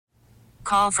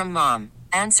Call from mom.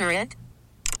 Answer it.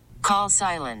 Call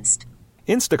silenced.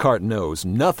 Instacart knows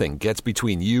nothing gets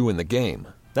between you and the game.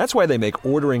 That's why they make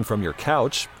ordering from your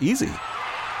couch easy.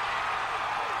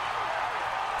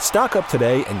 Stock up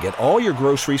today and get all your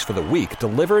groceries for the week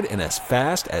delivered in as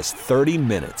fast as 30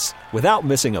 minutes without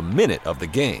missing a minute of the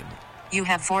game. You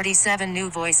have 47 new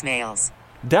voicemails.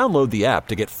 Download the app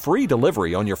to get free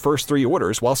delivery on your first 3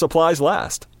 orders while supplies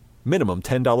last. Minimum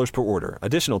 $10 per order.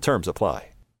 Additional terms apply.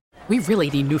 We really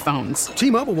need new phones.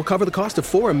 T-Mobile will cover the cost of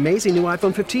 4 amazing new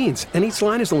iPhone 15s, and each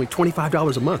line is only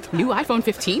 $25 a month. New iPhone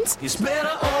 15s? It's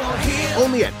better over here.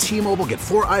 Only at T-Mobile, get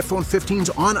 4 iPhone 15s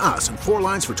on us and 4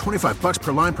 lines for $25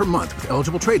 per line per month with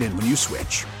eligible trade-in when you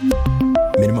switch.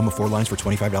 Minimum of 4 lines for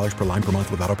 $25 per line per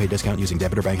month with autopay discount using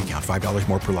debit or bank account. $5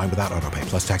 more per line without autopay,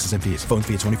 plus taxes and fees. Phone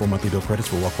fee at 24 monthly bill credits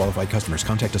for well-qualified customers.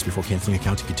 Contact us before canceling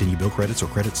account to continue bill credits or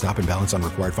credit stop and balance on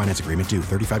required finance agreement due.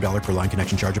 $35 per line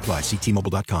connection charge applies. See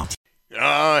T-Mobile.com.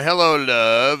 Hello,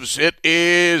 loves. It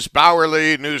is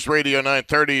Bowerly News Radio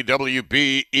 930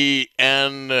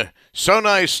 WBEN. So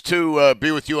nice to be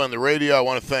with you on the radio. I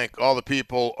want to thank all the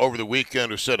people over the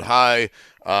weekend who said hi.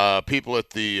 People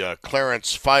at the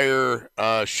Clarence Fire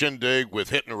shindig with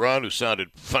Hit and Run who sounded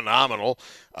phenomenal.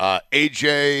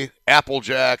 AJ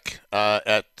Applejack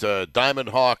at Diamond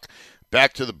Hawk.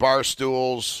 Back to the bar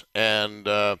stools, and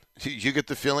you get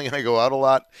the feeling I go out a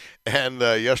lot. And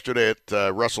yesterday at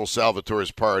Russell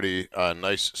Salvatore's party,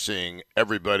 nice seeing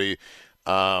everybody.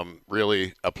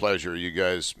 Really a pleasure. You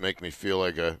guys make me feel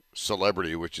like a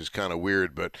celebrity, which is kind of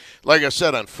weird. But like I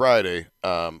said on Friday,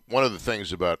 one of the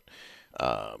things about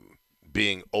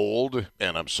being old,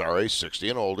 and I'm sorry, 60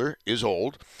 and older is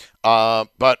old,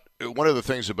 but one of the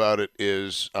things about it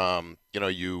is,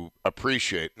 you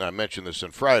appreciate, and I mentioned this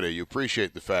on Friday, you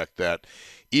appreciate the fact that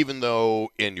even though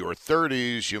in your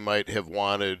 30s you might have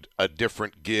wanted a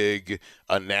different gig,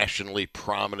 a nationally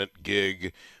prominent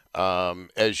gig,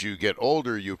 as you get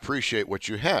older, you appreciate what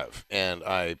you have. And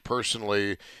I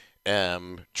personally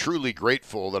am truly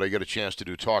grateful that I get a chance to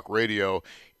do talk radio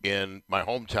in my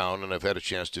hometown, and I've had a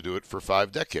chance to do it for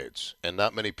 5 decades. And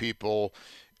not many people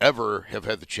ever have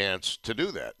had the chance to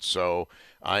do that. So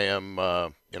I am,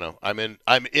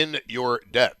 I'm in your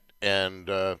debt, and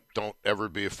don't ever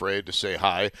be afraid to say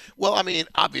hi. Well, I mean,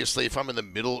 obviously, if I'm in the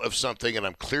middle of something and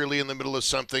I'm clearly in the middle of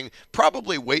something,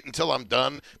 probably wait until I'm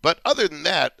done. But other than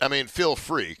that, I mean, feel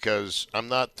free, because I'm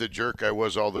not the jerk I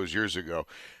was all those years ago.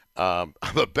 I'm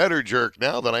a better jerk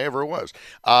now than I ever was.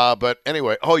 But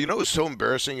anyway, it was so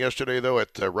embarrassing yesterday, though,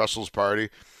 at Russell's party.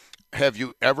 Have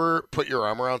you ever put your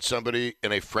arm around somebody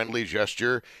in a friendly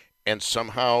gesture and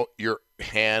somehow your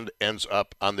hand ends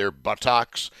up on their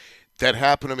buttocks? That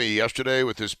happened to me yesterday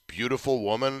with this beautiful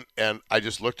woman, and I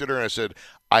just looked at her and I said,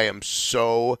 I am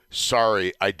so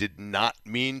sorry. I did not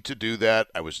mean to do that.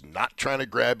 I was not trying to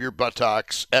grab your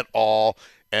buttocks at all,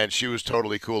 and she was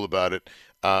totally cool about it.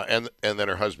 And then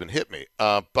her husband hit me.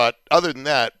 But other than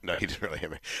that, no, he didn't really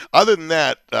hit me. Other than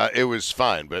that, it was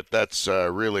fine. But that's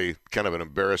really kind of an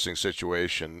embarrassing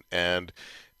situation. And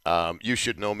you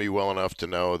should know me well enough to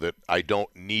know that I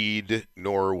don't need,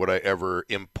 nor would I ever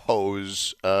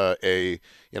impose a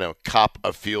cop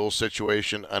a feel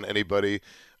situation on anybody.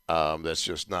 That's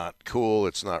just not cool.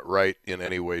 It's not right in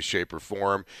any way, shape, or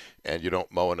form, and you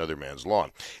don't mow another man's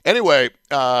lawn. Anyway,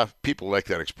 people like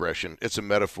that expression. It's a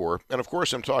metaphor, and of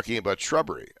course I'm talking about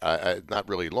shrubbery, not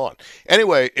really lawn.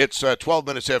 Anyway, it's 12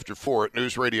 minutes after 4 at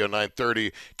News Radio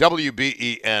 930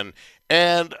 WBEN,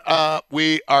 and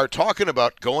we are talking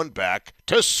about going back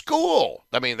to school.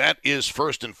 I mean, that is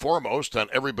first and foremost on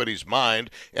everybody's mind,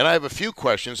 and I have a few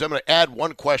questions. I'm going to add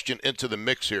one question into the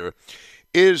mix here.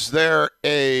 Is there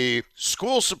a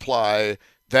school supply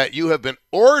that you have been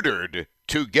ordered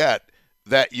to get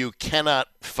that you cannot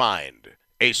find?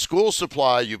 A school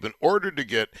supply you've been ordered to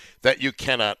get that you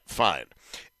cannot find.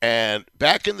 And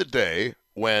back in the day,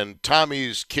 when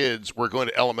Tommy's kids were going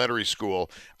to elementary school,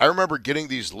 I remember getting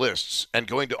these lists and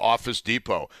going to Office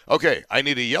Depot. Okay, I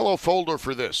need a yellow folder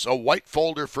for this, a white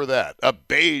folder for that, a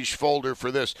beige folder for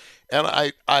this. And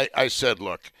I said,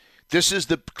 look, this is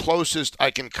the closest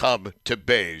I can come to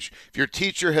beige. If your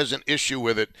teacher has an issue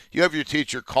with it, you have your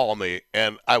teacher call me,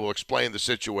 and I will explain the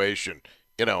situation.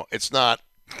 It's not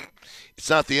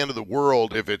the end of the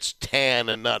world if it's tan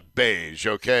and not beige,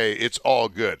 okay? It's all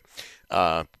good.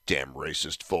 Damn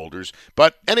racist folders.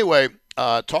 But anyway,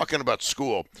 talking about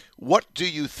school, what do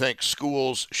you think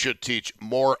schools should teach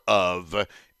more of,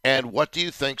 and what do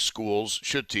you think schools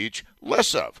should teach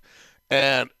less of?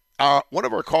 And one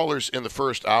of our callers in the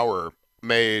first hour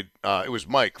made, it was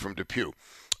Mike from Depew,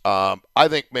 I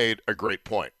think made a great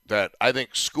point that I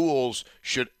think schools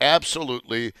should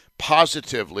absolutely,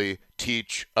 positively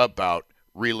teach about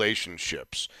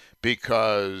relationships,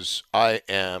 because I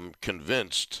am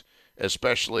convinced,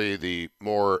 especially the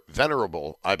more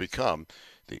venerable I become,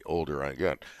 the older I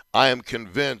get, I am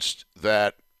convinced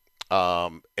that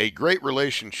a great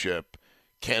relationship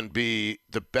can be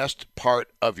the best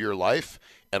part of your life,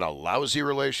 and a lousy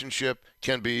relationship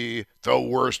can be the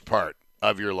worst part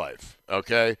of your life,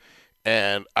 okay?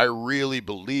 And I really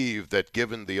believe that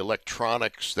given the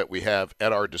electronics that we have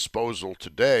at our disposal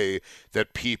today,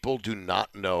 that people do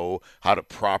not know how to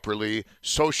properly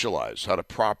socialize, how to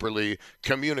properly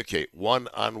communicate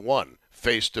one-on-one,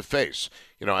 face-to-face.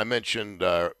 You know, I mentioned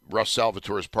Russ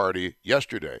Salvatore's party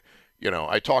yesterday. You know,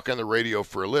 I talk on the radio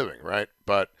for a living, right?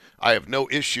 But I have no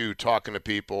issue talking to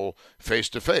people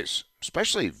face-to-face,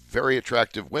 especially very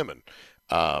attractive women.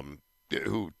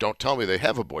 Who don't tell me they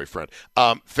have a boyfriend,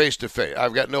 face-to-face.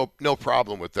 I've got no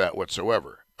problem with that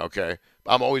whatsoever, okay?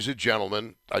 I'm always a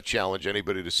gentleman. I challenge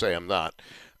anybody to say I'm not.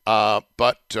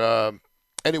 But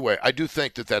anyway, I do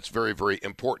think that that's very, very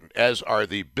important, as are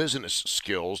the business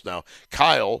skills. Now,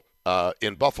 Kyle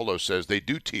in Buffalo says they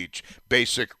do teach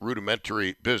basic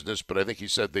rudimentary business, but I think he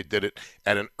said they did it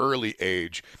at an early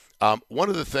age. One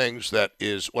of the things that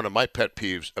is one of my pet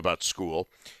peeves about school,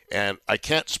 and I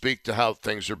can't speak to how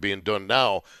things are being done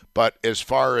now, but as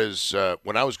far as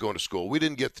when I was going to school, we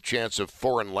didn't get the chance of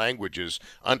foreign languages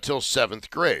until 7th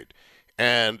grade.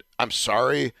 And I'm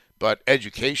sorry, but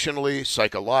educationally,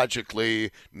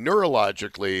 psychologically,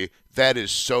 neurologically, that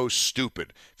is so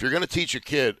stupid. If you're going to teach a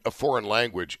kid a foreign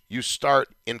language, you start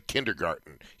in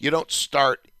kindergarten. You don't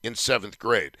start in 7th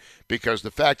grade, because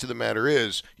the fact of the matter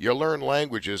is you learn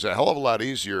languages a hell of a lot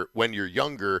easier when you're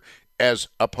younger as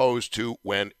opposed to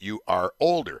when you are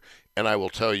older. And I will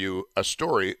tell you a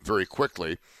story very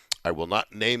quickly. I will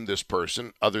not name this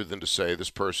person other than to say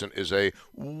this person is a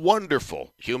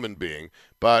wonderful human being,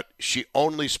 but she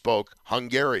only spoke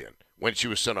Hungarian when she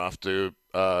was sent off to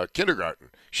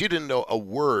kindergarten. She didn't know a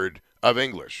word of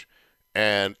English.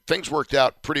 And things worked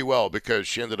out pretty well because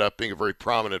she ended up being a very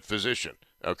prominent physician.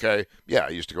 Okay? Yeah, I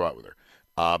used to go out with her.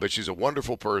 But she's a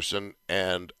wonderful person,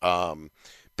 and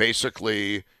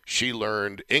basically she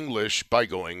learned English by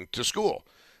going to school.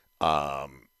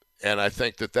 And I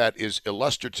think that that is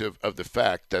illustrative of the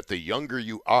fact that the younger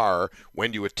you are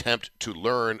when you attempt to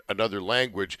learn another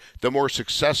language, the more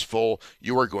successful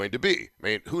you are going to be. I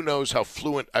mean, who knows how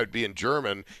fluent I'd be in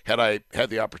German had I had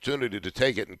the opportunity to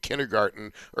take it in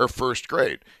kindergarten or 1st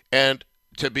grade. And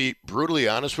to be brutally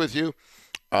honest with you,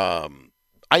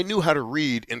 I knew how to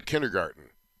read in kindergarten.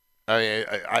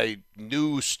 I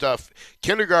knew stuff.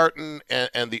 Kindergarten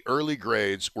and the early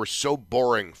grades were so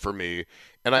boring for me.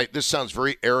 And this sounds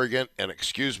very arrogant, and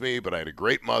excuse me, but I had a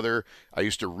great mother. I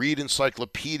used to read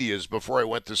encyclopedias before I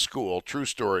went to school. True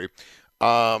story.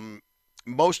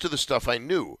 Most of the stuff I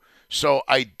knew. So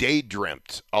I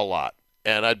daydreamt a lot.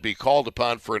 And I'd be called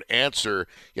upon for an answer,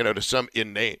 to some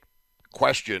innate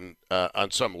question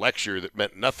on some lecture that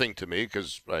meant nothing to me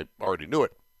because I already knew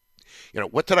it.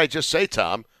 What did I just say,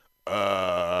 Tom?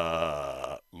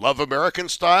 Love American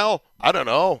Style? I don't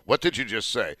know. What did you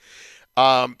just say?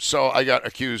 So I got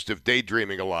accused of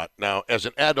daydreaming a lot. Now, as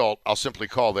an adult, I'll simply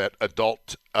call that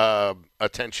adult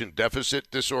attention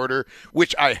deficit disorder,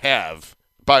 which I have,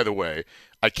 by the way.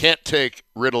 I can't take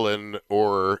Ritalin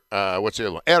or, what's the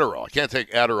other one? Adderall. I can't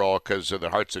take Adderall because of the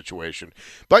heart situation.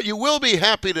 But you will be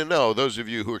happy to know, those of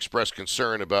you who express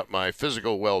concern about my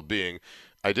physical well-being,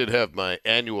 I did have my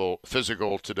annual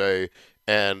physical today,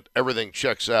 and everything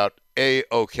checks out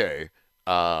A-OK.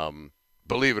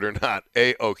 Believe it or not,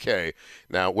 A-OK.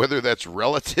 Now, whether that's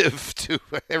relative to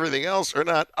everything else or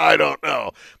not, I don't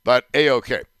know. But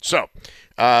A-OK. So,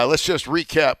 let's just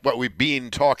recap what we've been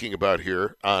talking about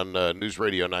here on News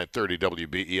Radio 930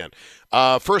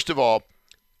 WBEN. First of all,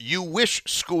 you wish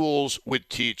schools would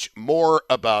teach more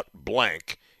about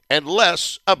blank and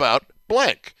less about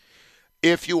blank.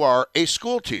 If you are a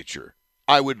school teacher,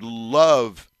 I would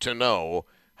love to know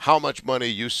how much money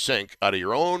you sink out of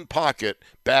your own pocket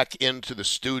back into the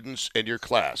students in your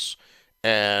class.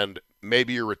 And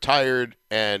maybe you're retired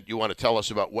and you want to tell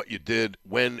us about what you did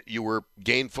when you were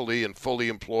gainfully and fully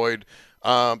employed.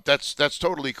 That's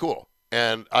totally cool.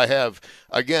 And I have,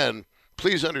 again,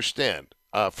 please understand,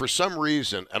 for some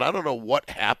reason, and I don't know what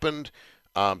happened,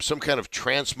 some kind of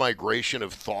transmigration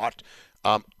of thought,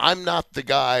 I'm not the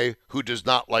guy who does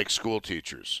not like school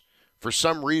teachers. For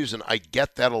some reason, I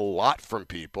get that a lot from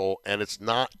people, and it's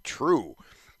not true.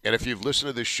 And if you've listened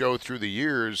to this show through the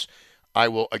years, I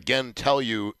will again tell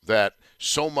you that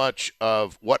so much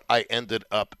of what I ended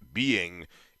up being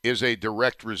is a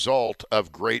direct result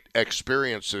of great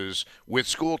experiences with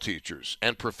school teachers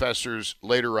and professors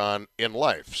later on in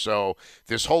life. So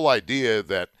this whole idea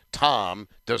that Tom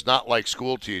does not like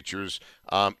school teachers,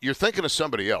 you're thinking of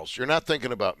somebody else. You're not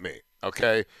thinking about me,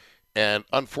 okay? And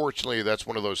unfortunately, that's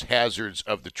one of those hazards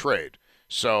of the trade.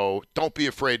 So don't be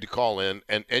afraid to call in,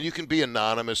 and you can be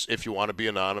anonymous if you want to be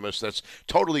anonymous. That's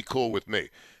totally cool with me.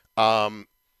 And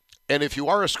if you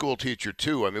are a school teacher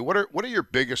too, I mean, what are your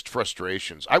biggest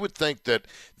frustrations? I would think that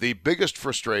the biggest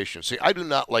frustration, see, I do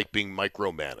not like being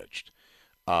micromanaged.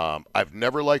 I've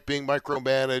never liked being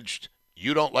micromanaged.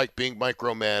 You don't like being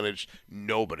micromanaged.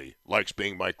 Nobody likes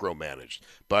being micromanaged.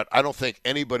 But I don't think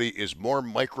anybody is more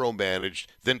micromanaged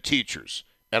than teachers.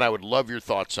 And I would love your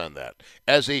thoughts on that.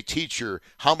 As a teacher,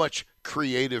 how much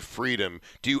creative freedom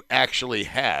do you actually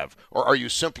have? Or are you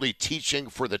simply teaching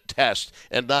for the test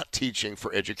and not teaching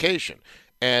for education?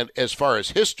 And as far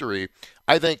as history,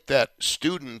 I think that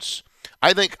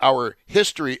our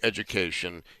history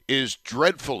education is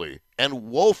dreadfully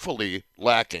and woefully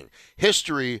lacking.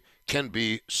 History can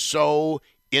be so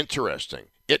interesting.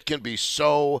 It can be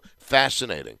so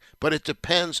fascinating, but it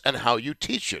depends on how you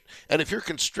teach it. And if you're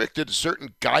constricted to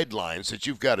certain guidelines that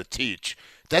you've got to teach,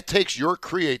 that takes your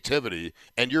creativity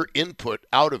and your input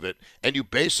out of it, and you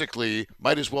basically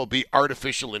might as well be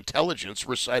artificial intelligence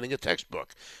reciting a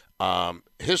textbook.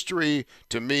 History,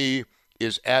 to me,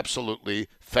 is absolutely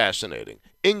fascinating.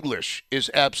 English is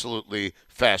absolutely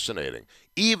fascinating.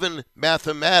 Even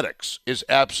mathematics is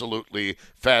absolutely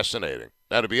fascinating.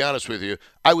 Now, to be honest with you,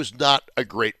 I was not a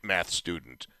great math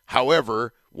student.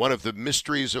 However, one of the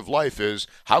mysteries of life is,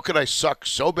 how could I suck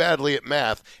so badly at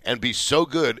math and be so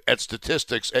good at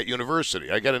statistics at university?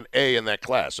 I got an A in that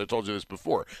class. I told you this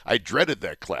before. I dreaded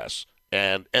that class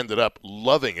and ended up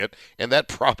loving it, and that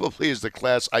probably is the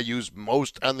class I use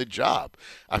most on the job.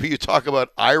 I mean, you talk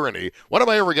about irony. When am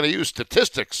I ever going to use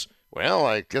statistics? Well,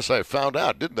 I guess I found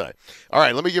out, didn't I? All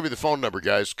right, let me give you the phone number,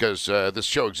 guys, because this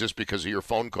show exists because of your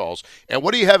phone calls. And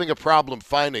what are you having a problem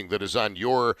finding that is on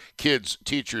your kids'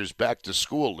 teachers'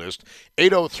 back-to-school list?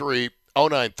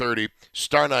 803-0930,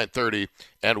 star 930,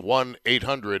 and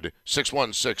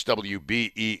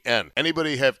 1-800-616-WBEN.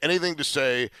 Anybody have anything to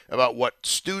say about what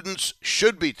students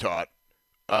should be taught?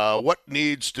 What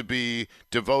needs to be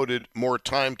devoted more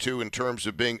time to in terms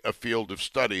of being a field of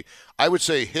study? I would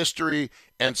say history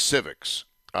and civics.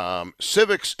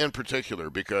 Civics in particular,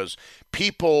 because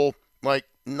people, like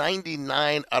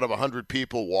 99 out of 100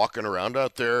 people walking around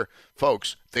out there,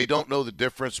 folks, they don't know the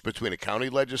difference between a county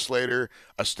legislator,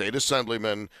 a state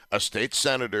assemblyman, a state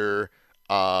senator,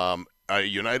 a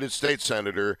United States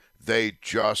senator. They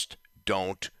just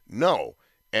don't know.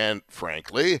 And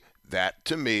frankly, that,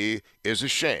 to me, is a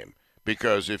shame,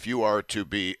 because if you are to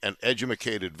be an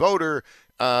educated voter,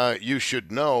 you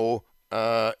should know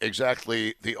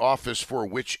exactly the office for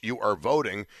which you are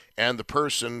voting and the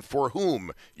person for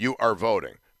whom you are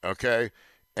voting, okay?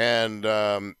 And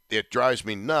it drives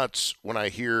me nuts when I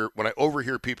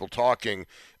overhear people talking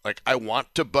like, I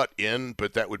want to butt in,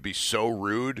 but that would be so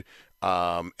rude.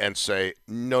 And say,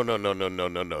 no.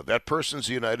 That person's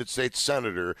a United States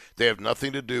senator. They have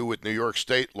nothing to do with New York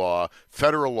state law.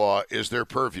 Federal law is their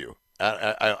purview.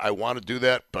 I want to do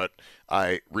that, but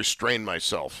I restrain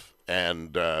myself.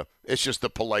 And it's just the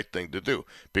polite thing to do,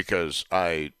 because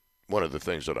one of the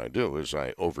things that I do is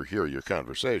I overhear your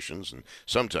conversations, and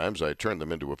sometimes I turn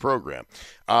them into a program.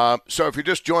 So if you're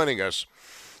just joining us,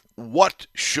 what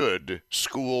should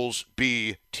schools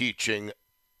be teaching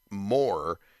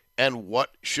more? And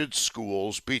what should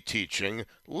schools be teaching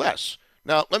less?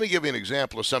 Now, let me give you an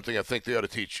example of something I think they ought to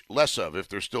teach less of if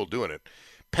they're still doing it.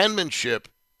 Penmanship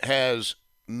has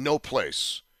no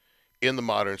place in the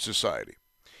modern society.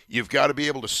 You've got to be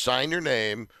able to sign your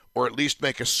name or at least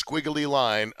make a squiggly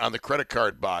line on the credit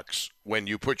card box when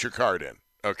you put your card in,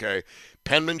 okay?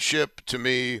 Penmanship, to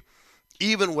me,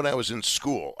 even when I was in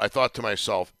school, I thought to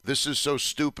myself, this is so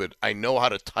stupid. I know how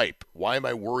to type. Why am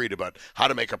I worried about how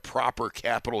to make a proper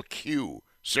capital Q?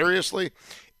 Seriously?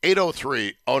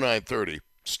 803-0930,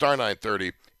 star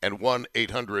 930, and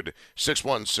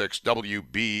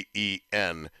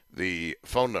 1-800-616-WBEN, the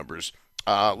phone numbers.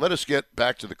 Let us get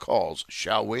back to the calls,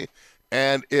 shall we?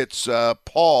 And it's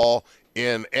Paul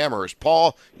in Amherst.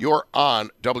 Paul, you're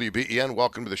on WBEN.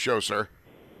 Welcome to the show, sir.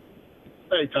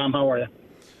 Hey, Tom. How are you?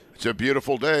 It's a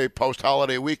beautiful day,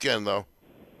 post-holiday weekend, though.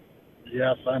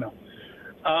 Yes, I know.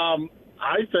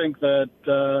 I think that,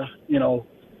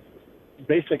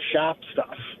 basic shop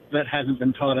stuff that hasn't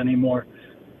been taught anymore.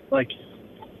 Like,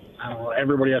 I don't know,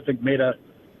 everybody, I think, made a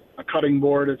cutting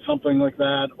board or something like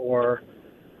that, or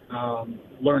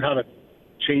learned how to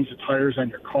change the tires on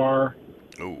your car.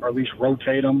 or at least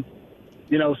rotate them.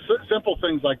 Simple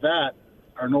things like that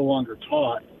are no longer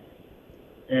taught.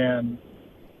 And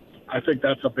I think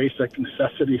that's a basic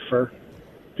necessity for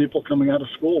people coming out of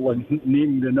school and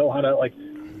needing to know how to, like,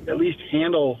 at least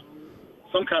handle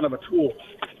some kind of a tool.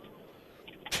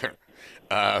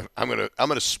 I'm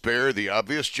gonna spare the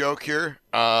obvious joke here,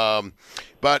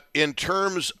 but in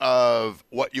terms of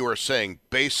what you are saying,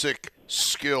 basic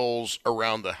skills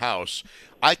around the house,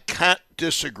 I can't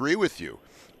disagree with you.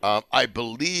 I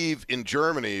believe in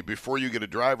Germany, before you get a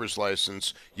driver's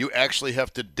license, you actually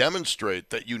have to demonstrate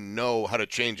that you know how to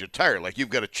change a tire. Like, you've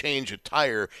got to change a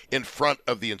tire in front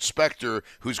of the inspector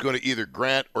who's going to either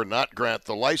grant or not grant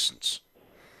the license.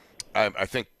 I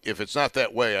think if it's not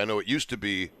that way, I know it used to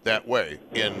be that way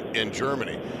in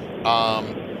Germany.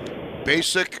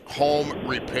 Basic home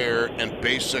repair and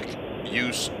basic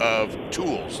use of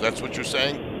tools. That's what you're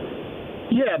saying?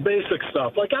 Yeah, basic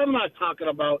stuff. Like, I'm not talking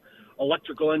about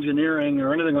electrical engineering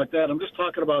or anything like that. I'm just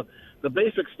talking about the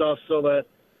basic stuff so that,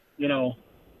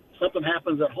 something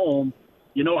happens at home,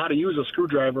 you know how to use a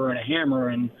screwdriver and a hammer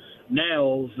and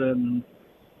nails, and,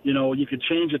 you could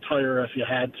change a tire if you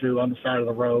had to on the side of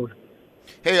the road.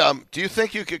 Hey, do you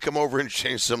think you could come over and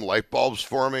change some light bulbs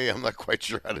for me? I'm not quite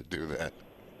sure how to do that.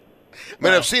 I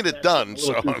mean, I've seen it done,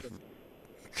 so I'm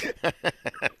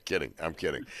kidding.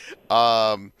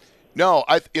 No,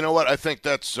 you know what? I think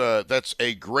that's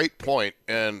a great point,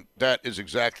 and that is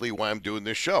exactly why I'm doing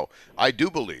this show. I do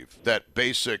believe that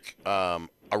basic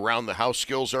around the house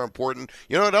skills are important.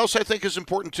 You know what else I think is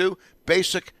important too?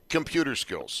 Basic computer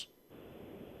skills.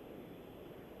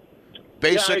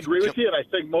 Basic. Yeah, I agree with you, and I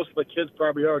think most of the kids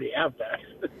probably already have that.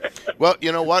 Well,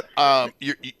 you know what?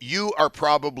 You are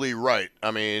probably right.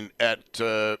 I mean, at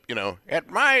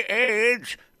my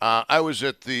age, I was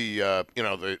at the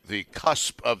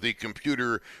cusp of the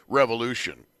computer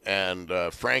revolution, and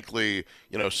frankly,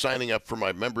 signing up for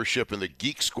my membership in the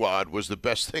Geek Squad was the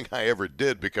best thing I ever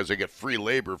did because I get free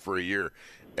labor for a year,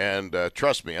 and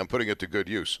trust me, I'm putting it to good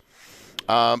use.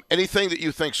 Anything that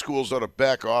you think schools ought to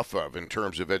back off of in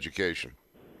terms of education?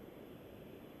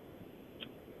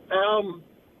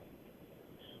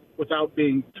 Without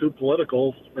being too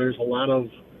political, there's a lot of,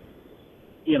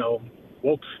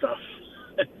 woke stuff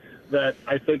that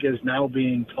I think is now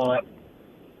being taught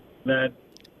that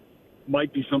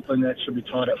might be something that should be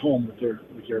taught at home with your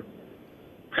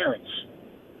parents.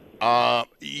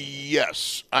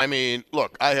 Yes. I mean,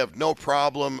 look, I have no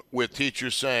problem with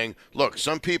teachers saying, look,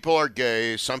 some people are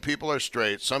gay, some people are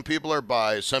straight, some people are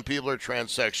bi, some people are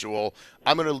transsexual.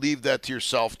 I'm going to leave that to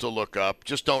yourself to look up.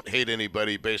 Just don't hate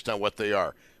anybody based on what they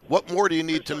are. What more do you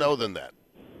need to know than that?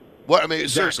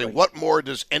 Seriously, what more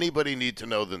does anybody need to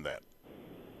know than that?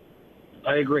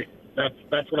 I agree.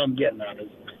 That's what I'm getting at. Is,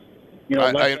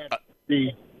 let that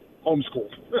be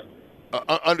homeschooled.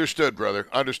 Understood, brother.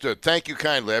 Understood. Thank you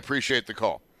kindly. I appreciate the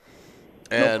call.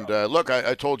 And look,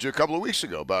 I told you a couple of weeks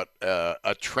ago about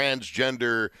a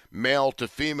transgender male to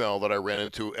female that I ran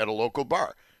into at a local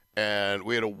bar. And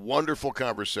we had a wonderful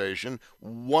conversation,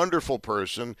 wonderful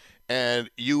person, and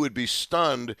you would be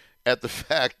stunned at the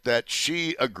fact that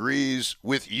she agrees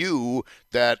with you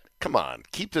that, come on,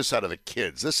 keep this out of the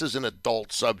kids. This is an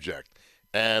adult subject.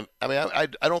 And, I mean,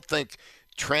 I don't think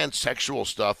transsexual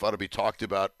stuff ought to be talked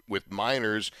about with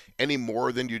minors any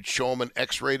more than you'd show them an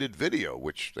X-rated video,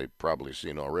 which they've probably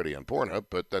seen already on Pornhub,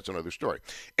 but that's another story.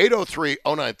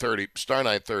 803-0930, star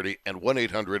 930, and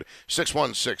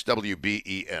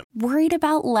 1-800-616-WBEN. Worried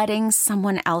about letting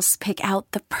someone else pick out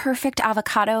the perfect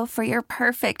avocado for your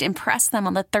perfect impress them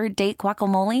on the third date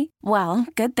guacamole? Well,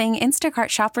 good thing Instacart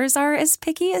shoppers are as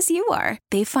picky as you are.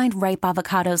 They find ripe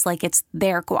avocados like it's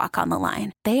their guac on the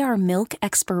line. They are milk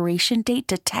expiration date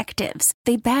detectives.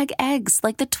 They bag eggs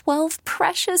like the 12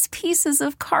 precious pieces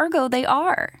of cargo they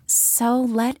are. So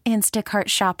let Instacart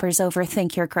shoppers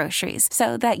overthink your groceries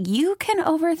so that you can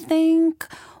overthink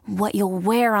what you'll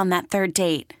wear on that third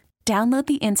date. Download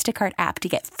the Instacart app to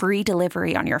get free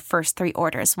delivery on your first 3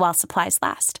 orders while supplies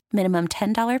last. Minimum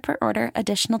 $10 per order.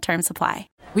 Additional terms apply.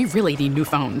 We really need new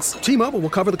phones. T-Mobile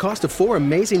will cover the cost of 4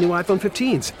 amazing new iPhone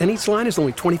 15s, and each line is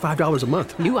only $25 a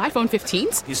month. New iPhone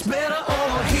 15s? It's better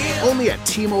over here. Only at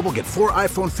T-Mobile, get 4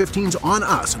 iPhone 15s on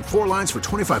us and 4 lines for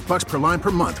 $25 per line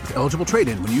per month with eligible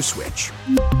trade-in when you switch.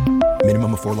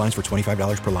 Minimum of 4 lines for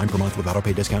 $25 per line per month with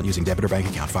autopay discount using debit or bank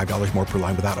account. $5 more per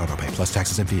line without autopay, plus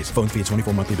taxes and fees. Phone fee at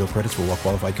 24 monthly bill credits for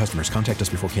well-qualified customers. Contact us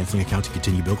before canceling account to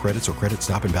continue bill credits or credit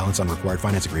stop and balance on required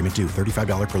finance agreement due.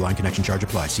 $35 per line connection charge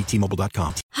applies. See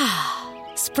T-Mobile.com.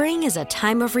 Spring is a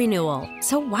time of renewal,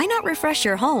 so why not refresh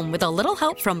your home with a little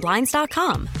help from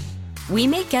Blinds.com? We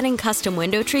make getting custom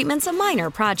window treatments a minor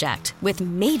project with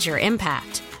major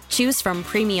impact. Choose from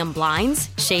premium blinds,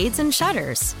 shades, and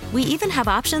shutters. We even have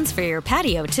options for your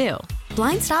patio, too.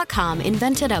 Blinds.com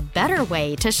invented a better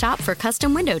way to shop for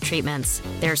custom window treatments.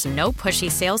 There's no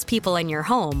pushy salespeople in your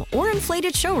home or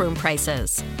inflated showroom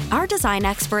prices. Our design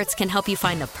experts can help you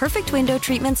find the perfect window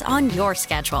treatments on your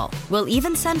schedule. We'll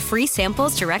even send free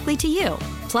samples directly to you.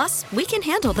 Plus, we can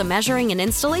handle the measuring and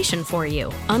installation for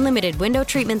you. Unlimited window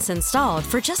treatments installed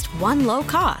for just one low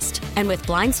cost. And with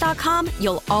Blinds.com,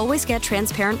 you'll always get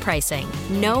transparent pricing.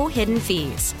 No hidden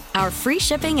fees. Our free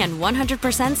shipping and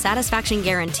 100% satisfaction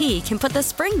guarantee can put the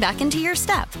spring back into your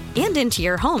step and into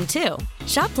your home, too.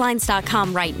 Shop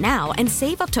Blinds.com right now and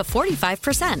save up to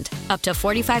 45%. Up to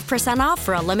 45% off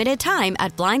for a limited time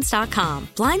at Blinds.com.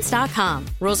 Blinds.com.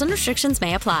 Rules and restrictions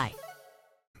may apply.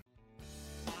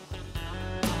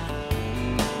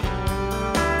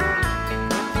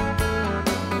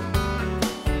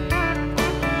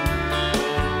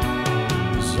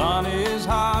 The sun is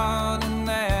hot and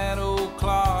that old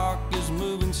clock is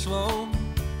moving slow,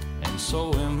 and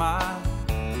so am I.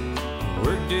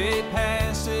 Workday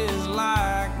passes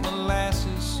like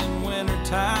molasses in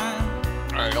wintertime.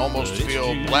 I almost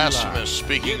feel blasphemous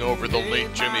speaking over the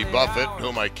late Jimmy Buffett,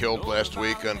 whom I killed last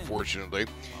week, unfortunately.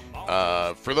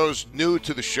 For those new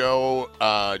to the show,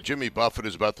 Jimmy Buffett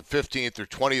is about the 15th or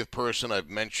 20th person I've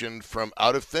mentioned from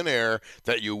out of thin air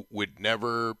that you would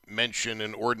never mention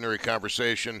in ordinary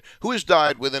conversation, who has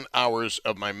died within hours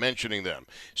of my mentioning them.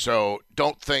 So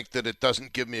don't think that it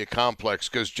doesn't give me a complex,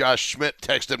 because Josh Schmidt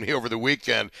texted me over the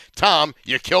weekend, Tom,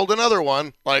 you killed another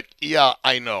one. Like, yeah,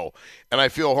 I know. And I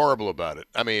feel horrible about it.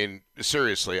 I mean,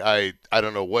 seriously, I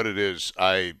don't know what it is.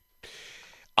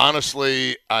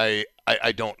 Honestly, I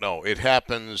don't know. It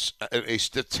happens at a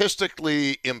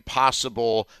statistically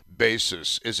impossible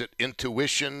basis. Is it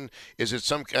intuition? Is it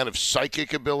some kind of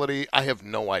psychic ability? I have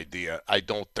no idea. I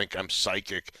don't think I'm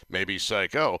psychic. Maybe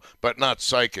psycho, but not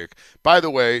psychic. By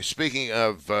the way, speaking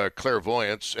of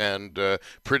clairvoyance and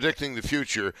predicting the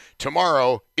future,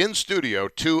 tomorrow in studio,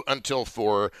 2 until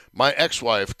 4, my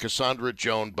ex-wife, Cassandra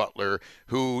Joan Butler,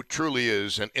 who truly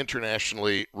is an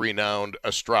internationally renowned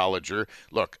astrologer.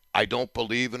 Look, I don't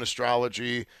believe in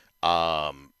astrology.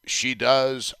 She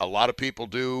does. A lot of people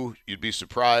do. You'd be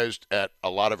surprised at a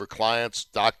lot of her clients,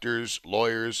 doctors,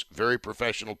 lawyers, very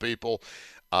professional people.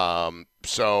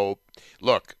 So,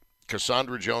 look,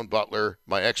 Cassandra Joan Butler,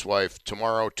 my ex-wife,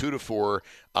 tomorrow, 2 to 4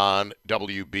 on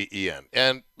WBEN.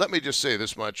 And let me just say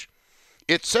this much.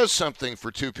 It says something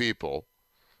for two people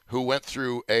who went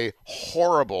through a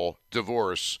horrible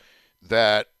divorce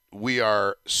that we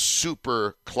are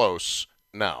super close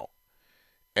now.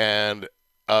 And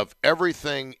of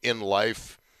everything in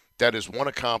life, that is one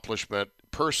accomplishment,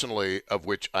 personally, of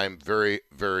which I'm very,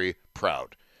 very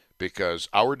proud, because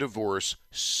our divorce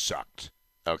sucked,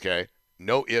 okay?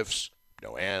 No ifs,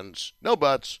 no ands, no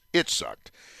buts. It sucked.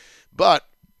 But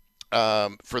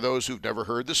for those who've never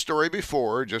heard the story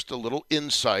before, just a little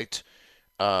insight.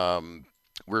 We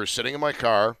were sitting in my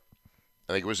car.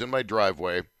 I think it was in my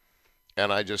driveway.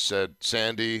 And I just said,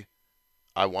 Sandy,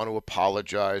 I want to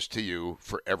apologize to you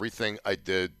for everything I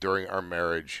did during our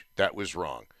marriage that was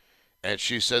wrong. And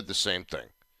she said the same thing.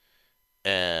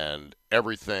 And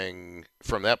everything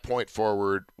from that point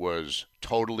forward was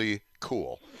totally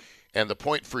cool. And the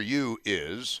point for you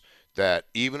is that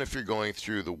even if you're going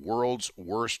through the world's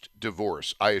worst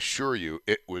divorce, I assure you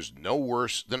it was no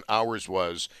worse than ours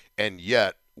was, and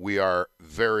yet we are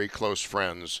very close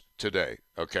friends today,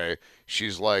 okay?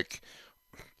 She's like,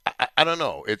 I don't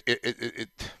know.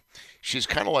 She's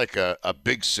kind of like a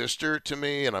big sister to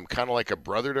me, and I'm kind of like a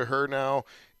brother to her now.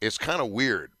 It's kind of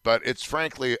weird, but it's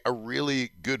frankly a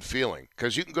really good feeling,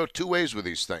 because you can go two ways with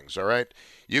these things, all right?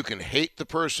 You can hate the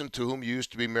person to whom you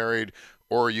used to be married,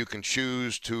 or you can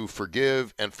choose to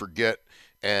forgive and forget,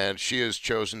 and she has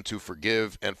chosen to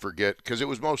forgive and forget, because it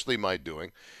was mostly my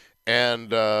doing.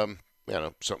 And,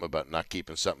 something about not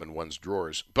keeping something in one's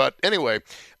drawers. But anyway,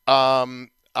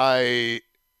 I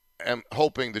am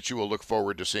hoping that you will look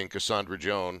forward to seeing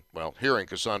hearing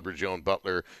Cassandra Joan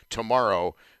Butler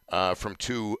tomorrow from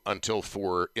 2 until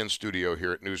 4 in studio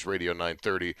here at News Radio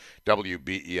 930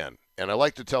 WBEN. And I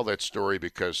like to tell that story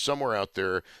because somewhere out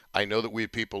there, I know that we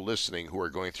have people listening who are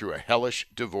going through a hellish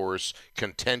divorce,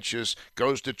 contentious,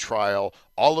 goes to trial,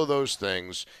 all of those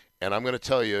things. And I'm going to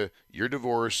tell you, your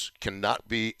divorce cannot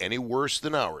be any worse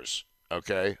than ours,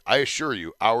 okay? I assure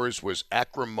you, ours was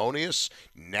acrimonious,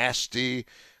 nasty,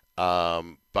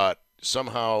 but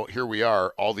somehow here we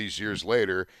are all these years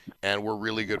later, and we're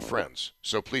really good friends.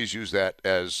 So please use that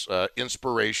as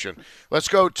inspiration. Let's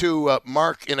go to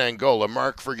Mark in Angola.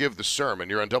 Mark, forgive the sermon.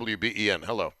 You're on WBEN.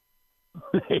 Hello.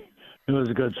 It was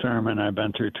a good sermon. I've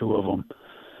been through two of them.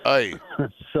 Aye.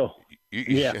 So,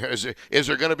 yeah. Is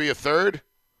there going to be a third?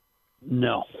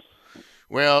 No.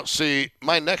 Well, see,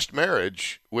 my next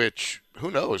marriage, which,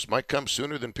 who knows, might come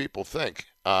sooner than people think,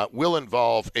 will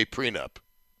involve a prenup.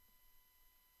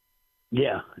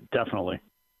 Yeah, definitely.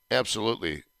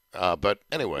 Absolutely. But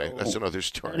anyway, that's another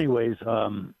story. Anyways,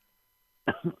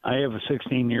 I have a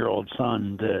 16-year-old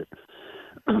son that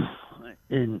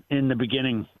in the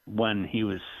beginning when he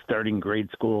was starting grade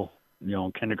school,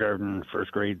 kindergarten,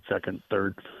 first grade, second,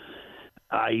 third,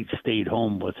 I stayed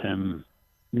home with him.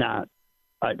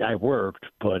 I worked,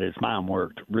 but his mom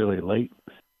worked really late.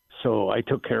 So I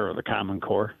took care of the Common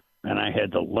Core, and I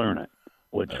had to learn it,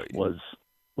 which was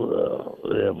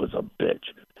a bitch.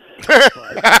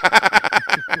 But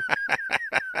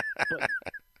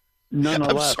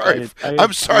nonetheless,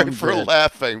 I'm sorry for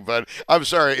laughing, but I'm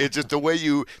sorry. It's just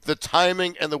the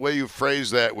timing and the way you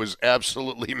phrased that was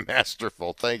absolutely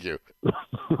masterful. Thank you.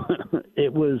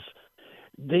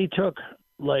 They took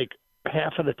like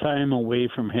half of the time away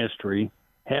from history,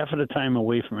 half of the time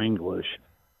away from English,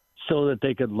 so that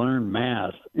they could learn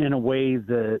math in a way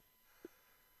that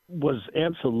was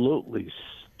absolutely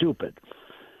stupid.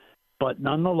 But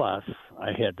nonetheless,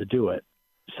 I had to do it.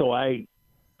 So I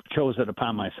chose it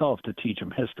upon myself to teach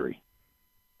him history.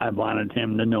 I wanted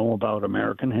him to know about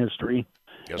American history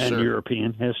and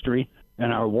European history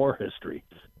and our war history.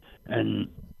 And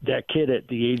that kid at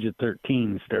the age of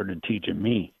 13 started teaching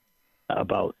me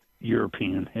about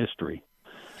European history.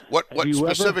 What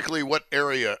specifically, what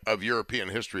area of European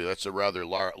history? That's a rather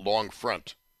long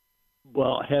front.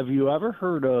 Well, have you ever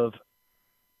heard of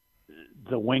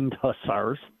the Winged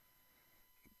Hussars?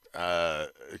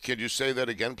 Could you say that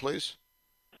again, please?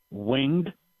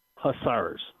 Winged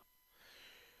Hussars.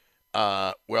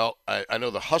 Well, I know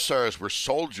the Hussars were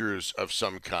soldiers of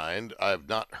some kind. I've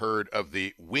not heard of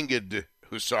the Winged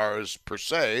Hussars per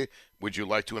se. Would you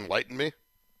like to enlighten me?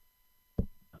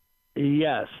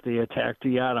 Yes, they attacked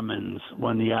the Ottomans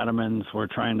when the Ottomans were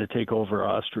trying to take over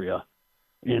Austria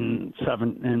in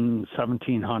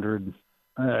 1700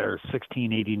 or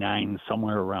 1689,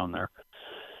 somewhere around there.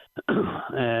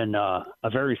 And a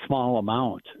very small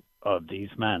amount of these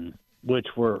men, which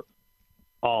were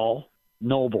all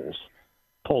nobles,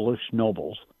 Polish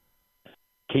nobles,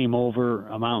 came over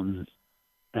a mountain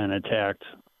and attacked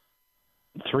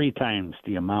 3 times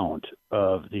the amount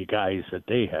of the guys that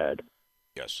they had.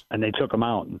 Yes. And they took them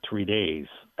out in 3 days,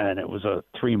 and it was a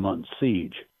 3-month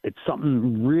siege. It's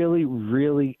something really,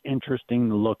 really interesting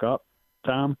to look up,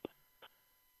 Tom.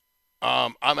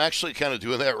 I'm actually kind of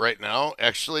doing that right now,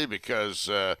 actually, because,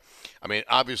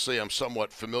 obviously I'm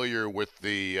somewhat familiar with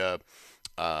the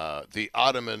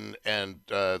Ottoman and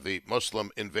the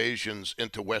Muslim invasions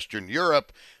into Western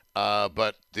Europe,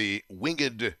 but the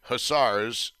Winged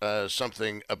Hussars,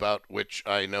 something about which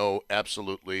I know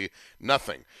absolutely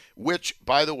nothing. Which,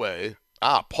 by the way,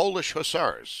 Polish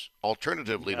Hussars,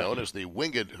 alternatively known as the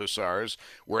Winged Hussars,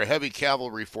 were a heavy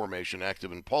cavalry formation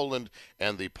active in Poland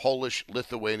and the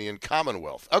Polish-Lithuanian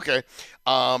Commonwealth. Okay,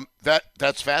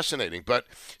 that's fascinating. But,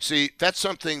 see, that's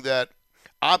something that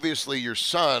obviously your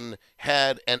son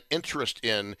had an interest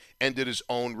in and did his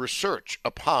own research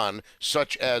upon,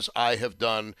 such as I have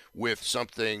done with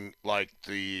something like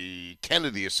the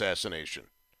Kennedy assassination.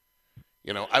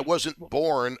 I wasn't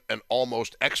born an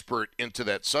almost expert into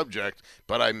that subject,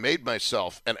 but I made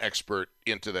myself an expert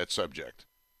into that subject.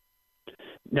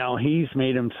 Now, he's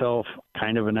made himself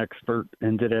kind of an expert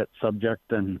into that subject,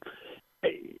 and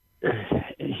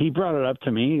he brought it up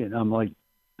to me, and I'm like,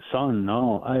 son,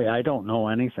 no, I don't know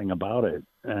anything about it.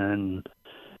 And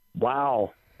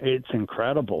wow, it's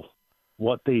incredible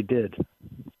what they did.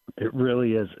 It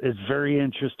really is. It's very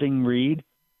interesting read.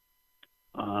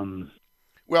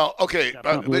 Well, okay,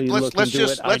 let's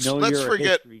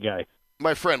forget,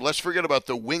 my friend, let's forget about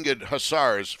the Winged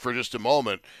Hussars for just a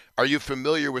moment. Are you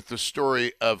familiar with the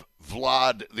story of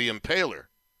Vlad the Impaler?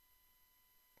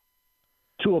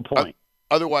 To a point.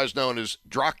 Otherwise known as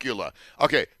Dracula.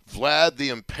 Okay, Vlad the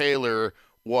Impaler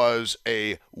was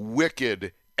a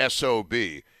wicked SOB,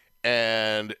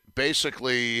 and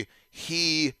basically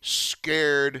he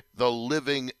scared the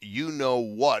living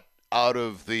you-know-what out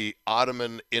of the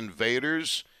Ottoman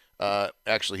invaders.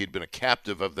 Actually, he'd been a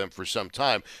captive of them for some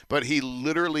time, but he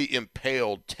literally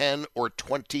impaled 10 or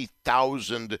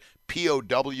 20,000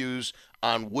 POWs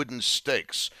on wooden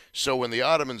stakes. So when the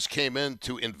Ottomans came in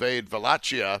to invade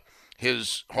Wallachia,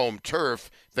 his home turf,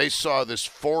 they saw this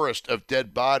forest of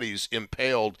dead bodies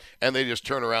impaled, and they just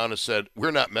turned around and said,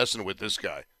 "We're not messing with this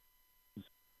guy."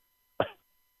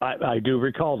 I do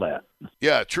recall that.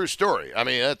 Yeah, true story. I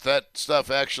mean, that stuff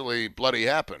actually bloody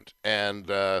happened, and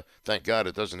thank God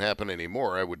it doesn't happen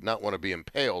anymore. I would not want to be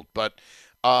impaled, but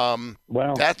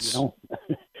well, that's.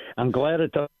 I'm glad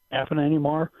it doesn't happen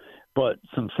anymore, but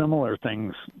some similar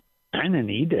things kind of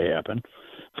need to happen.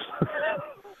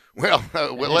 Well,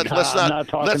 let's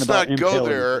not go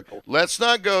there. People. Let's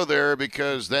not go there,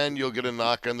 because then you'll get a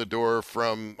knock on the door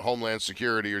from Homeland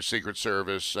Security or Secret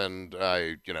Service, and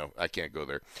I can't go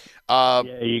there. Yeah,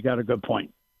 you got a good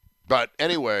point. But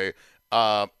anyway,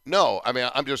 no, I mean,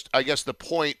 I guess the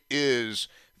point is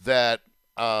that,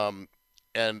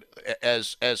 and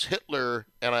as Hitler,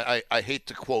 and I hate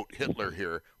to quote Hitler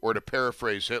here or to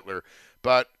paraphrase Hitler,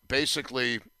 but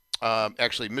basically.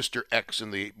 Actually, Mr. X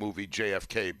in the movie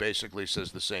JFK basically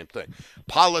says the same thing.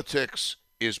 Politics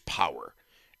is power,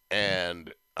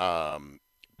 and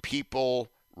people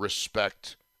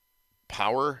respect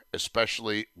power,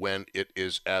 especially when it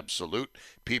is absolute.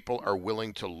 People are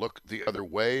willing to look the other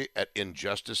way at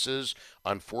injustices.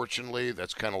 Unfortunately,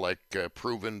 that's kind of like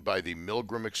proven by the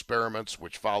Milgram experiments,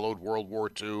 which followed World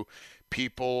War II.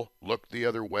 People look the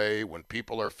other way when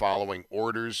people are following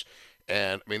orders.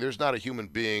 And, I mean, there's not a human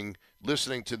being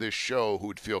listening to this show who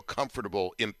would feel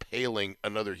comfortable impaling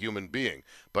another human being.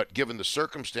 But given the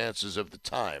circumstances of the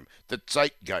time, the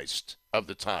zeitgeist of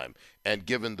the time, and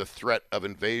given the threat of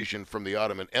invasion from the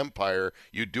Ottoman Empire,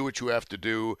 you do what you have to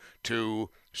do to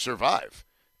survive.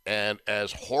 And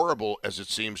as horrible as it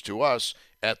seems to us,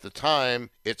 at the time,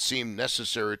 it seemed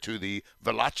necessary to the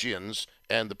Wallachians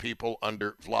and the people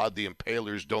under Vlad the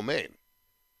Impaler's domain.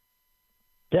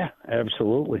 Yeah,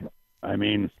 absolutely. I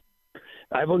mean,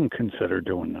 I wouldn't consider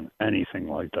doing anything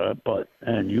like that,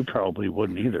 and you probably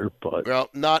wouldn't either. But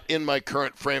well, not in my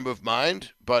current frame of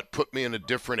mind, but put me in a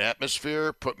different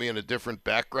atmosphere, put me in a different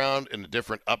background, in a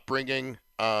different upbringing,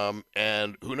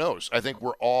 and who knows? I think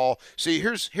we're all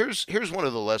here's one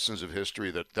of the lessons of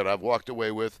history that I've walked away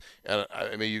with, and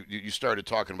I mean, you started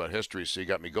talking about history, so you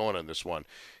got me going on this one,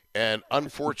 and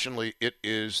unfortunately, it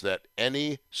is that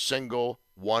any single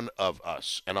one of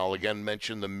us, and I'll again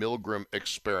mention the Milgram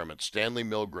experiment, Stanley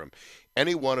Milgram,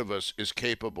 any one of us is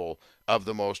capable of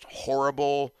the most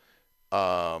horrible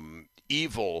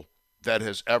evil that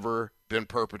has ever been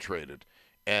perpetrated.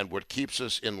 And what keeps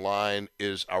us in line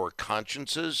is our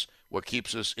consciences. What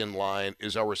keeps us in line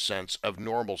is our sense of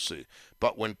normalcy.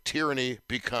 But when tyranny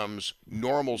becomes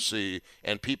normalcy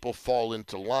and people fall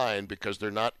into line because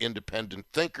they're not independent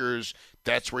thinkers,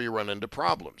 that's where you run into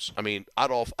problems. I mean,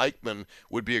 Adolf Eichmann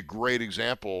would be a great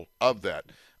example of that.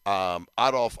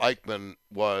 Adolf Eichmann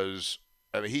was,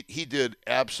 he did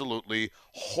absolutely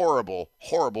horrible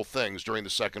things during the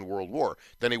Second World War.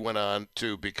 Then he went on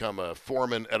to become a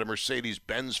foreman at a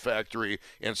Mercedes-Benz factory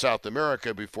in South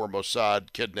America before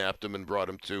Mossad kidnapped him and brought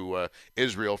him to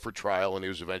Israel for trial, and he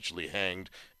was eventually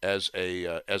hanged as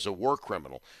a war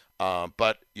criminal.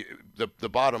 But the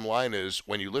bottom line is,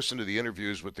 when you listen to the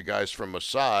interviews with the guys from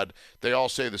Mossad, they all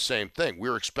say the same thing.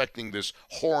 We're expecting this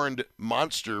horned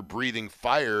monster breathing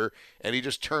fire, and he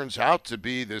just turns out to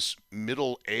be this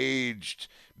middle-aged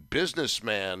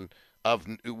businessman of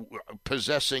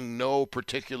possessing no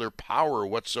particular power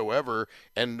whatsoever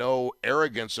and no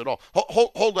arrogance at all.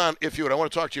 Hold on, if you would. I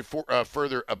want to talk to you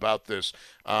further about this.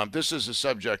 This is a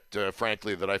subject,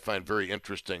 frankly, that I find very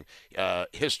interesting,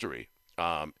 history.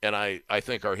 And I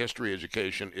think our history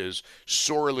education is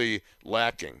sorely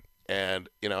lacking. And,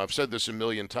 I've said this a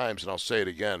million times, and I'll say it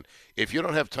again. If you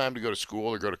don't have time to go to school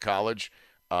or go to college,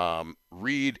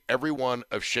 read every one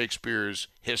of Shakespeare's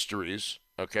histories,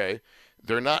 okay?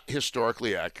 They're not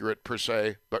historically accurate per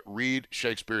se, but read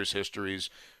Shakespeare's histories.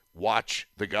 Watch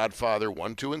The Godfather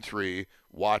 1, 2, and 3.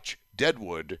 Watch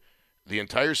Deadwood, the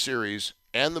entire series,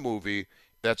 and the movie.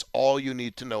 That's all you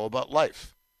need to know about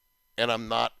life. And I'm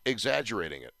not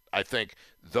exaggerating it. I think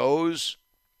those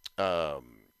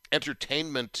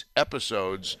entertainment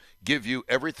episodes give you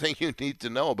everything you need to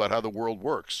know about how the world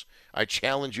works. I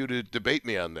challenge you to debate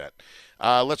me on that.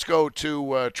 Let's go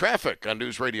to traffic on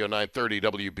News Radio 930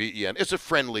 WBEN. It's a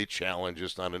friendly challenge.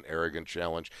 It's not an arrogant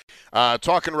challenge.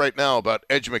 Talking right now about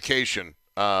education.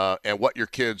 And what your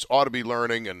kids ought to be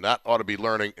learning and not ought to be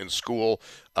learning in school.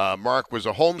 Mark was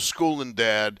a homeschooling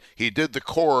dad. He did the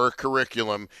core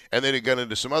curriculum, and then he got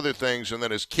into some other things, and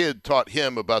then his kid taught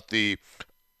him about the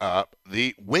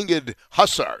winged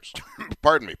hussars,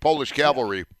 Polish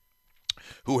cavalry,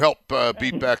 who helped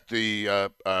beat back the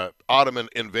Ottoman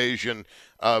invasion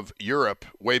of Europe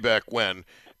way back when.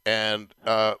 And,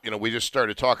 we just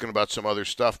started talking about some other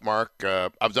stuff, Mark.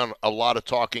 I've done a lot of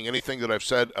talking. Anything that I've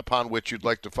said upon which you'd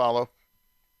like to follow?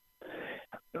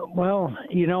 Well,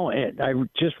 I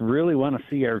just really want to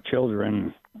see our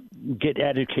children get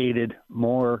educated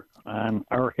more on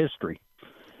our history.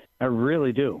 I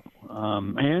really do.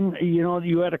 And,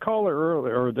 you had a caller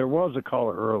earlier, or there was a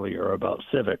caller earlier about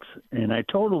civics, and I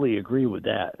totally agree with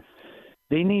that.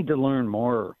 They need to learn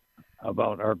more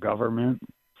about our government,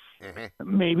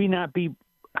 maybe not be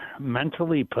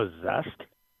mentally possessed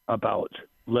about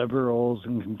liberals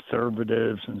and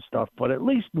conservatives and stuff, but at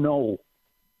least know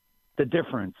the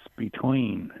difference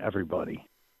between everybody.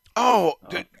 Oh,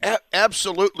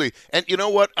 absolutely. And you know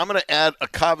what? I'm going to add a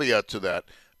caveat to that.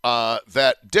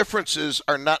 That differences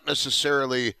are not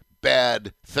necessarily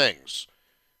bad things.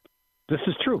 This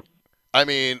is true. I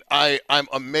mean, I'm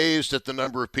amazed at the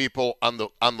number of people on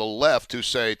the left who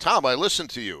say, Tom, I listened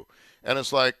to you. And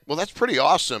it's like, well, that's pretty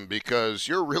awesome because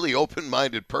you're a really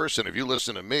open-minded person if you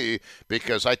listen to me,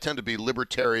 because I tend to be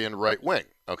libertarian right-wing,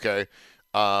 okay?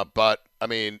 But, I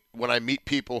mean, when I meet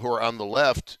people who are on the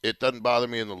left, it doesn't bother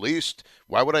me in the least.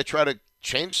 Why would I try to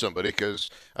change somebody? Because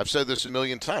I've said this a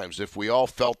million times. If we all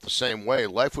felt the same way,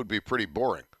 life would be pretty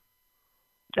boring.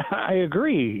 I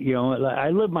agree.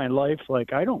 I live my life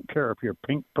like I don't care if you're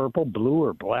pink, purple, blue,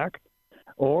 or black,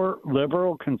 or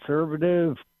liberal,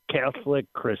 conservative,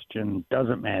 Catholic, Christian.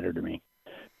 Doesn't matter to me.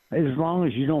 As long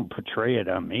as you don't portray it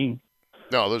on me.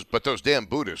 No, those damn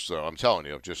Buddhists, though, I'm telling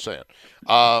you, I'm just saying.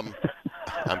 I'm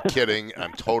kidding.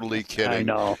 I'm totally kidding. I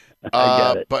know.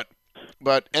 I get it.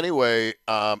 But anyway,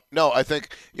 no, I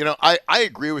think, I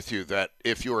agree with you that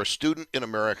if you're a student in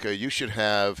America, you should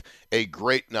have a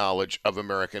great knowledge of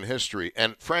American history.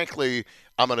 And frankly,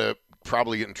 I'm going to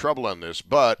probably get in trouble on this,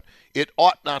 but it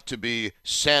ought not to be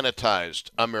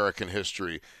sanitized American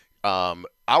history.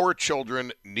 Our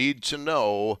children need to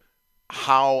know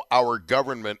how our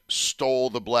government stole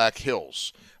the Black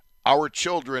Hills. Our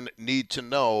children need to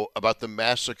know about the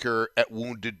massacre at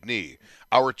Wounded Knee.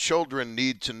 Our children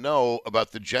need to know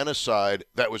about the genocide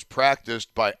that was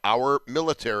practiced by our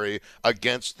military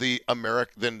against the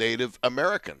Native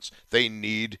Americans. They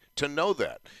need to know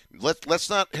that.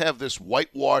 Let's not have this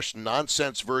whitewashed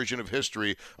nonsense version of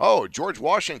history. Oh, George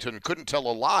Washington couldn't tell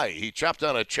a lie. He chopped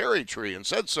down a cherry tree and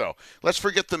said so. Let's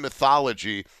forget the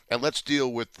mythology and let's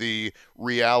deal with the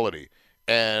reality.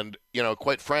 And,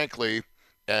 quite frankly,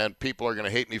 and people are going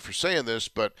to hate me for saying this,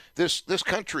 but this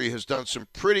country has done some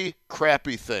pretty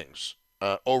crappy things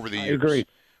over the years. I agree.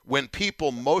 When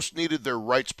people most needed their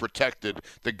rights protected,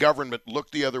 the government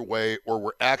looked the other way or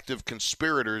were active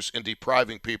conspirators in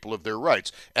depriving people of their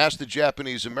rights. Ask the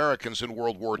Japanese Americans in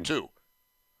World War II.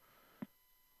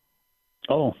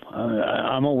 Oh,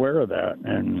 I'm aware of that.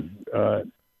 And,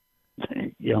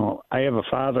 I have a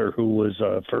father who was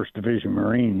a 1st Division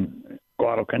Marine,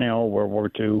 Guadalcanal, World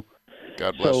War II.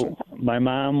 God bless him. My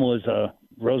mom was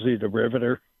Rosie the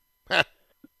Riveter.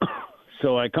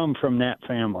 So I come from that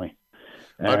family.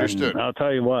 And understood. I'll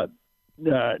tell you what,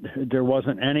 there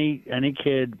wasn't any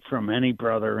kid from any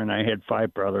brother, and I had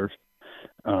 5 brothers.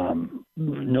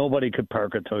 Nobody could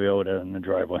park a Toyota in the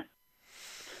driveway.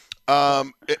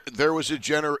 There was a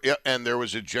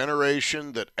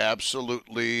generation that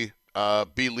absolutely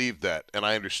believed that, and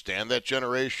I understand that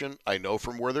generation. I know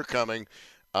from where they're coming.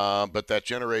 But that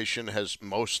generation has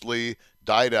mostly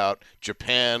died out.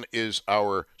 Japan is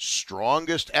our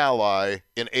strongest ally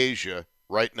in Asia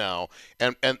right now.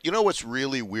 And you know what's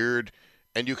really weird?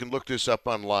 And you can look this up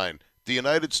online. The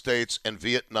United States and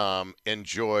Vietnam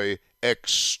enjoy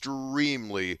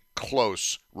extremely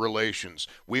close relations.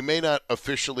 We may not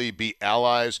officially be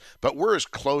allies, but we're as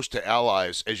close to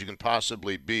allies as you can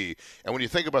possibly be. And when you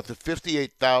think about the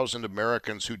 58,000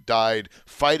 Americans who died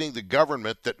fighting the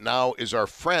government that now is our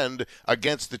friend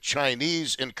against the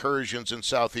Chinese incursions in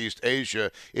Southeast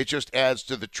Asia, it just adds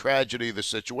to the tragedy of the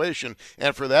situation.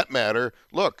 And for that matter,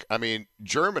 look, I mean,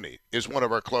 Germany is one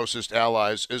of our closest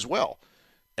allies as well.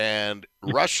 And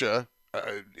Russia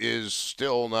is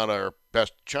still not our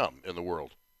best chum in the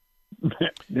world.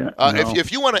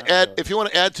 If you want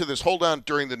to add to this, hold on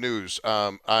during the news.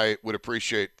 I would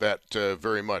appreciate that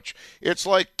very much. It's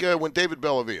like when David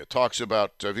Bellavia talks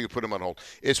about, if you could put him on hold,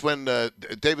 it's when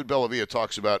David Bellavia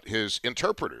talks about his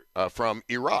interpreter from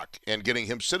Iraq and getting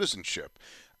him citizenship.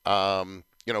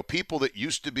 People that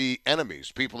used to be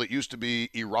enemies, people that used to be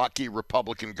Iraqi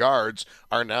Republican guards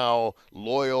are now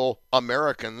loyal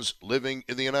Americans living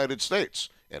in the United States.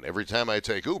 And every time I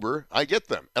take Uber, I get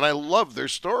them. And I love their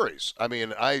stories. I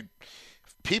mean,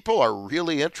 people are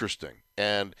really interesting.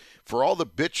 And for all the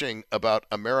bitching about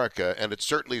America, and it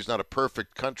certainly is not a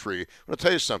perfect country, I'm going to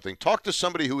tell you something. Talk to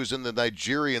somebody who was in the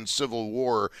Nigerian Civil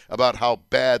War about how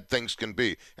bad things can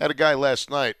be. I had a guy last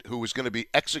night who was going to be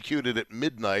executed at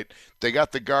midnight. They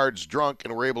got the guards drunk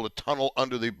and were able to tunnel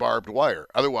under the barbed wire.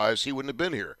 Otherwise, he wouldn't have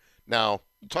been here. Now,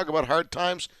 talk about hard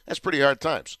times. That's pretty hard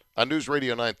times. On News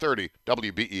Radio 930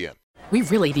 WBEN. We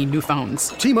really need new phones.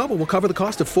 T-Mobile will cover the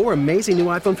cost of 4 amazing new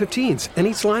iPhone 15s, and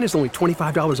each line is only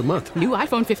 $25 a month. New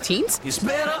iPhone 15s? It's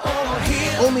better over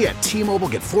here. Only at T-Mobile,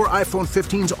 get 4 iPhone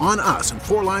 15s on us and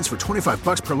 4 lines for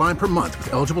 $25 per line per month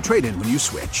with eligible trade-in when you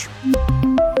switch.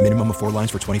 Minimum of 4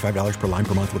 lines for $25 per line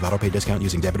per month with autopay discount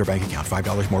using debit or bank account.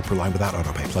 $5 more per line without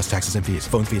autopay, plus taxes and fees.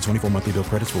 Phone fee at 24 monthly bill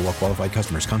credits for well-qualified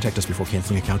customers. Contact us before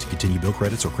canceling account to continue bill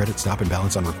credits or credit stop and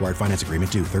balance on required finance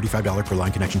agreement due. $35 per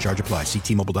line connection charge applies. See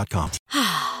T-Mobile.com.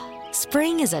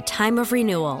 Spring is a time of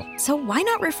renewal, so why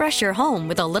not refresh your home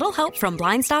with a little help from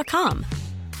Blinds.com?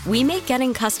 We make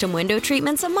getting custom window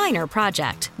treatments a minor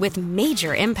project with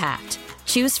major impact.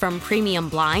 Choose from premium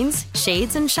blinds,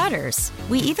 shades, and shutters.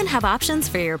 We even have options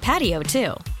for your patio,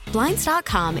 too.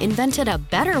 Blinds.com invented a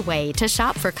better way to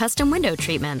shop for custom window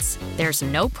treatments. There's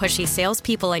no pushy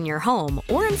salespeople in your home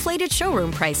or inflated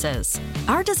showroom prices.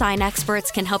 Our design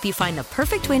experts can help you find the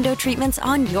perfect window treatments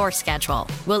on your schedule.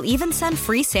 We'll even send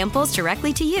free samples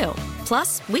directly to you.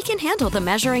 Plus, we can handle the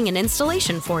measuring and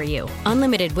installation for you.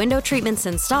 Unlimited window treatments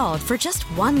installed for just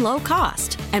one low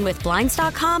cost. And with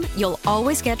Blinds.com, you'll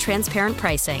always get transparent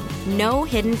pricing. No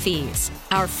hidden fees.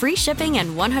 Our free shipping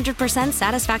and 100%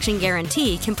 satisfaction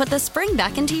guarantee can put the spring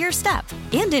back into your step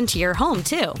and into your home,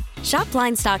 too. Shop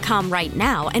Blinds.com right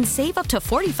now and save up to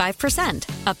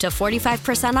 45%. Up to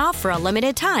 45% off for a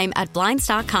limited time at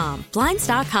Blinds.com.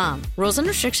 Blinds.com. Rules and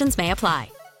restrictions may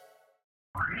apply.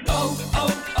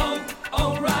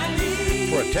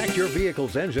 O'Reilly. Protect your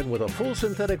vehicle's engine with a full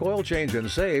synthetic oil change and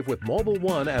save with Mobil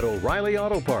 1 at O'Reilly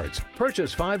Auto Parts.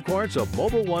 Purchase 5 quarts of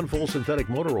Mobil 1 full synthetic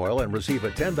motor oil and receive a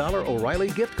 $10 O'Reilly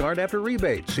gift card after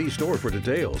rebate. See store for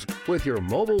details. With your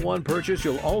Mobil 1 purchase,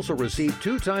 you'll also receive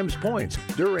 2 times points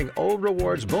during O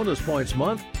Rewards Bonus Points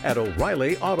Month at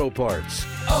O'Reilly Auto Parts.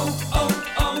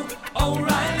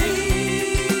 O'Reilly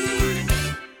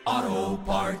Auto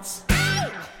Parts.